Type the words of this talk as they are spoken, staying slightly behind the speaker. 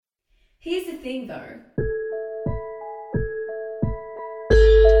Here's the thing though.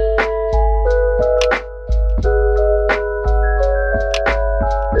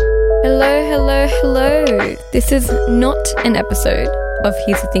 Hello. This is not an episode of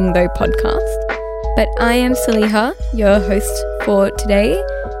Here's the Thing Though podcast, but I am Saliha, your host for today,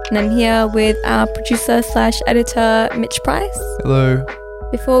 and I'm here with our producer / editor, Mitch Price. Hello.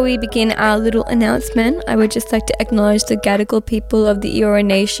 Before we begin our little announcement, I would just like to acknowledge the Gadigal people of the Eora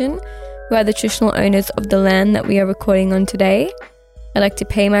Nation, who are the traditional owners of the land that we are recording on today. I'd like to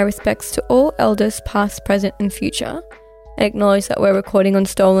pay my respects to all elders past, present and future. I acknowledge that we're recording on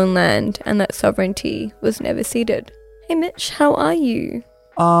stolen land and that sovereignty was never ceded. Hey Mitch, how are you?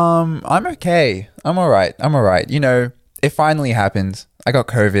 I'm okay. I'm alright. You know, it finally happened. I got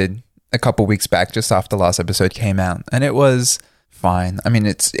COVID a couple weeks back just after last episode came out, and it was fine. I mean,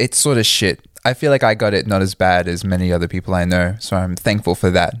 it's sort of shit. I feel like I got it not as bad as many other people I know, so I'm thankful for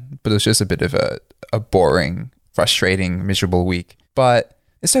that. But it was just a bit of a boring, frustrating, miserable week. But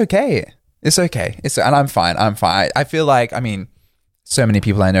it's okay. And I'm fine. I feel like, I mean, so many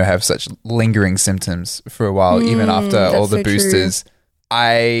people I know have such lingering symptoms for a while, even after all the boosters. True.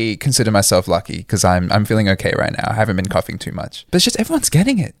 I consider myself lucky because I'm feeling okay right now. I haven't been coughing too much. But it's just everyone's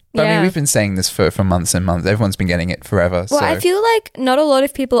getting it. Yeah. I mean, we've been saying this for months and months. Everyone's been getting it forever. Well, I feel like not a lot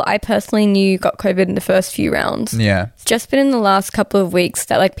of people I personally knew got COVID in the first few rounds. Yeah. It's just been in the last couple of weeks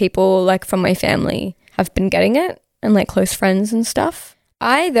that like people like from my family have been getting it and like close friends and stuff.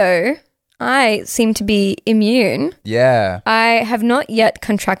 I seem to be immune. Yeah. I have not yet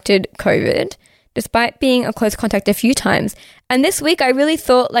contracted COVID, despite being a close contact a few times. And this week, I really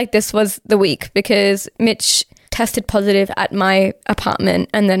thought like this was the week because Mitch tested positive at my apartment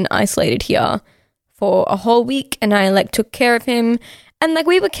and then isolated here for a whole week. And I like took care of him. And like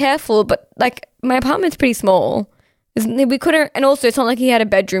we were careful, but like my apartment's pretty small. We couldn't, and also it's not like he had a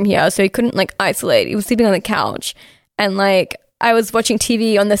bedroom here, so he couldn't like isolate. He was sleeping on the couch. And like I was watching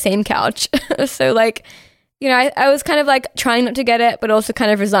TV on the same couch. So like, you know, I was kind of like trying not to get it, but also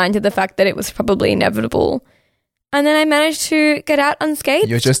kind of resigned to the fact that it was probably inevitable. And then I managed to get out unscathed.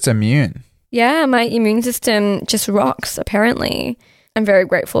 You're just immune. Yeah, my immune system just rocks, apparently. I'm very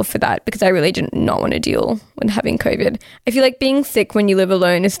grateful for that because I really did not want to deal with having COVID. I feel like being sick when you live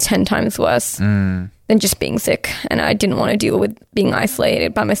alone is 10 times worse than just being sick. And I didn't want to deal with being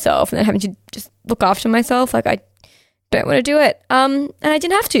isolated by myself and then having to just look after myself. Like I don't want to do it. And I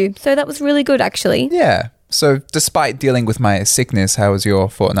didn't have to. So that was really good, actually. Yeah. So despite dealing with my sickness, how was your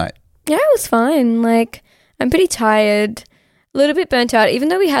fortnight? Yeah, it was fine. Like, I'm pretty tired, a little bit burnt out. Even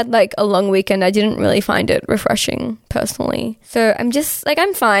though we had like a long weekend, I didn't really find it refreshing personally. So I'm just like,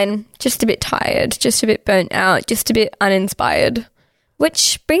 I'm fine. Just a bit tired, just a bit burnt out, just a bit uninspired.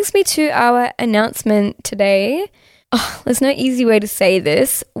 Which brings me to our announcement today. Oh, there's no easy way to say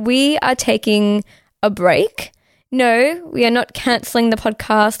this. We are taking a break. No, we are not cancelling the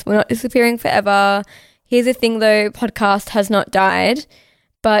podcast. We're not disappearing forever. Here's the thing though, podcast has not died,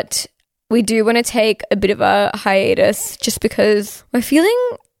 but we do want to take a bit of a hiatus just because we're feeling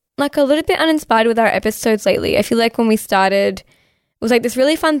like a little bit uninspired with our episodes lately. I feel like when we started, it was like this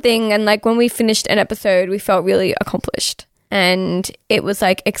really fun thing, and like when we finished an episode, we felt really accomplished and it was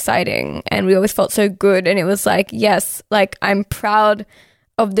like exciting and we always felt so good, and it was like, yes, like I'm proud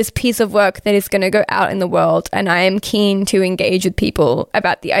of this piece of work that is going to go out in the world, and I am keen to engage with people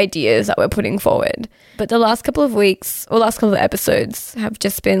about the ideas that we're putting forward. But the last couple of weeks or last couple of episodes have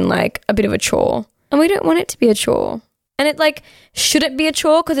just been like a bit of a chore, and we don't want it to be a chore. And it like, should it be a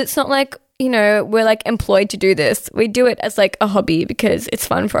chore? Because it's not like, you know, we're like employed to do this. We do it as like a hobby because it's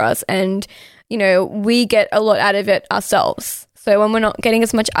fun for us, and you know, we get a lot out of it ourselves. So when we're not getting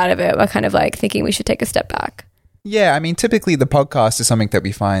as much out of it, we're kind of like thinking we should take a step back. Yeah, I mean, typically the podcast is something that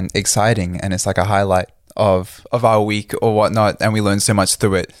we find exciting and it's like a highlight of our week or whatnot, and we learn so much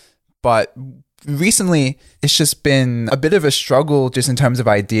through it. But recently, it's just been a bit of a struggle just in terms of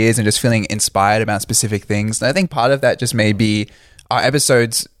ideas and just feeling inspired about specific things. And I think part of that just may be our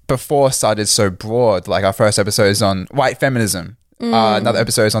episodes before started so broad. Like our first episode is on white feminism. Another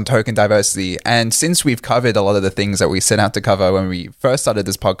episode is on token diversity. And since we've covered a lot of the things that we set out to cover when we first started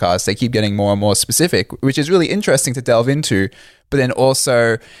this podcast, they keep getting more and more specific, which is really interesting to delve into. But then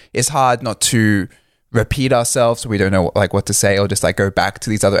also it's hard not to repeat ourselves. So we don't know like what to say, or just like go back to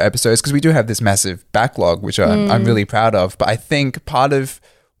these other episodes, because we do have this massive backlog, which I'm really proud of. But I think part of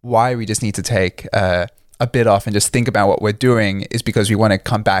why we just need to take a bit off and just think about what we're doing is because we want to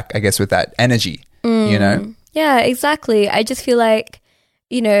come back, I guess, with that energy, you know? Yeah, exactly. I just feel like,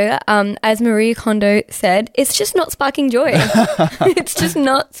 you know, as Marie Kondo said, it's just not sparking joy. It's just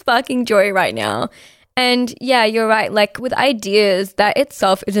not sparking joy right now. And yeah, you're right. Like with ideas, that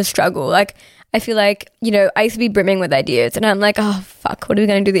itself is a struggle. Like I feel like, you know, I used to be brimming with ideas and I'm like, oh, fuck, what are we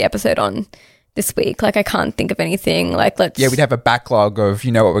going to do the episode on this week? Like I can't think of anything. Like Yeah, we'd have a backlog of,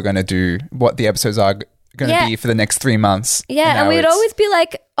 you know, what we're going to do, what the episodes are going to be for the next 3 months. Yeah, and we'd always be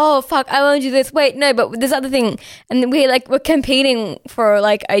like, oh, fuck, I want to do this. Wait, no, but this other thing. And then we're competing for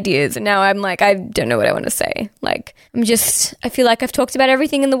like ideas. And now I'm like, I don't know what I want to say. Like, I feel like I've talked about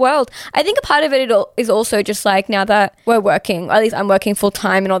everything in the world. I think a part of it is also just like now that we're working, or at least I'm working full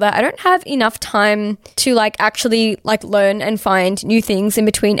time and all that, I don't have enough time to like actually like learn and find new things in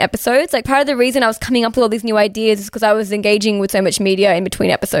between episodes. Like part of the reason I was coming up with all these new ideas is because I was engaging with so much media in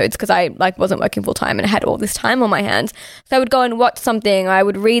between episodes because I like wasn't working full time and I had all this time on my hands. So I would go and watch something, or I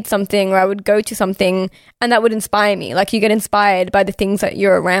would read something, or I would go to something, and that would inspire me. Like you get inspired by the things that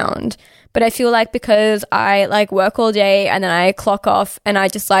you're around. But I feel like because I like work all day and then I clock off and I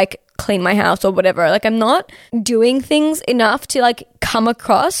just like clean my house or whatever, like I'm not doing things enough to like come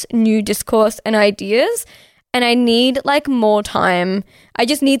across new discourse and ideas. And I need like more time. I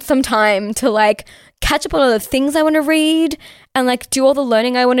just need some time to like catch up on all the things I want to read and like do all the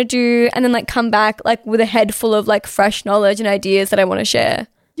learning I want to do, and then like come back like with a head full of like fresh knowledge and ideas that I want to share.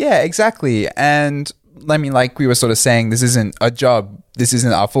 Yeah, exactly. And I mean, like we were sort of saying, this isn't a job. This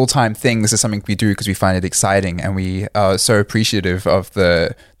isn't our full-time thing. This is something we do because we find it exciting, and we are so appreciative of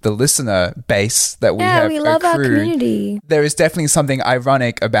the listener base that we have. Yeah, we love our community. There is definitely something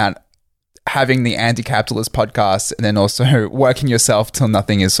ironic about having the anti-capitalist podcast and then also working yourself till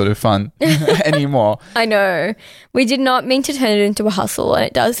nothing is sort of fun anymore. I know. We did not mean to turn it into a hustle, and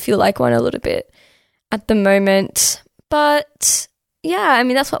it does feel like one a little bit at the moment. But yeah, I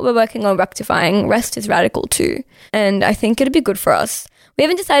mean, that's what we're working on rectifying. Rest is radical too. And I think it'd be good for us. We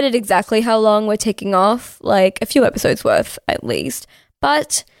haven't decided exactly how long we're taking off, like a few episodes worth at least.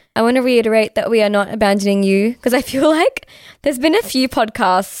 But I want to reiterate that we are not abandoning you, because I feel like there's been a few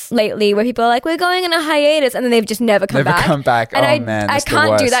podcasts lately where people are like, we're going on a hiatus, and then they've just never come back. And I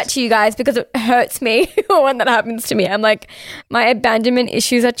can't do that to you guys because it hurts me when that happens to me. I'm like, my abandonment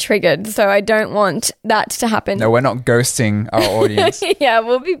issues are triggered, so I don't want that to happen. No, we're not ghosting our audience. Yeah,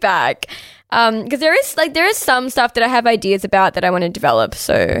 we'll be back. Because there is some stuff that I have ideas about that I want to develop,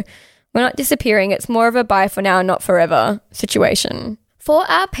 so we're not disappearing. It's more of a bye for now, not forever situation. For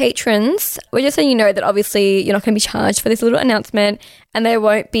our patrons, we're just letting you know that obviously you're not going to be charged for this little announcement, and there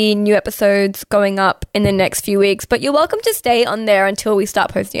won't be new episodes going up in the next few weeks, but you're welcome to stay on there until we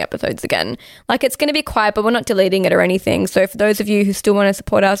start posting episodes again. Like, it's going to be quiet, but we're not deleting it or anything. So for those of you who still want to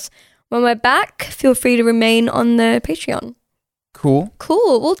support us when we're back, feel free to remain on the Patreon. Cool.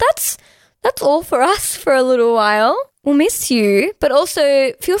 Well, that's all for us for a little while. We'll miss you, but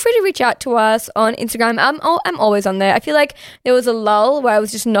also feel free to reach out to us on Instagram. I'm always on there. I feel like there was a lull where I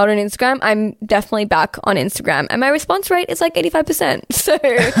was just not on Instagram. I'm definitely back on Instagram, and my response rate is like 85%. So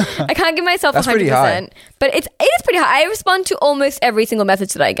I can't give myself 100%, pretty high. but it is pretty high. I respond to almost every single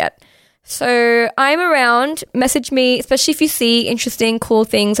message that I get. So I'm around. Message me, especially if you see interesting, cool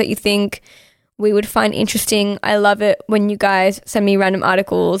things that you think we would find interesting. I love it when you guys send me random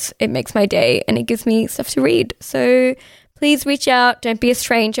articles. It makes my day and it gives me stuff to read. So please reach out. Don't be a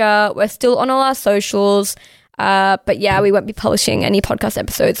stranger. We're still on all our socials. But yeah, we won't be publishing any podcast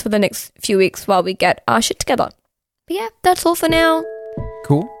episodes for the next few weeks while we get our shit together. But yeah, that's all for now.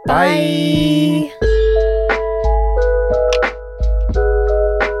 Cool. Bye.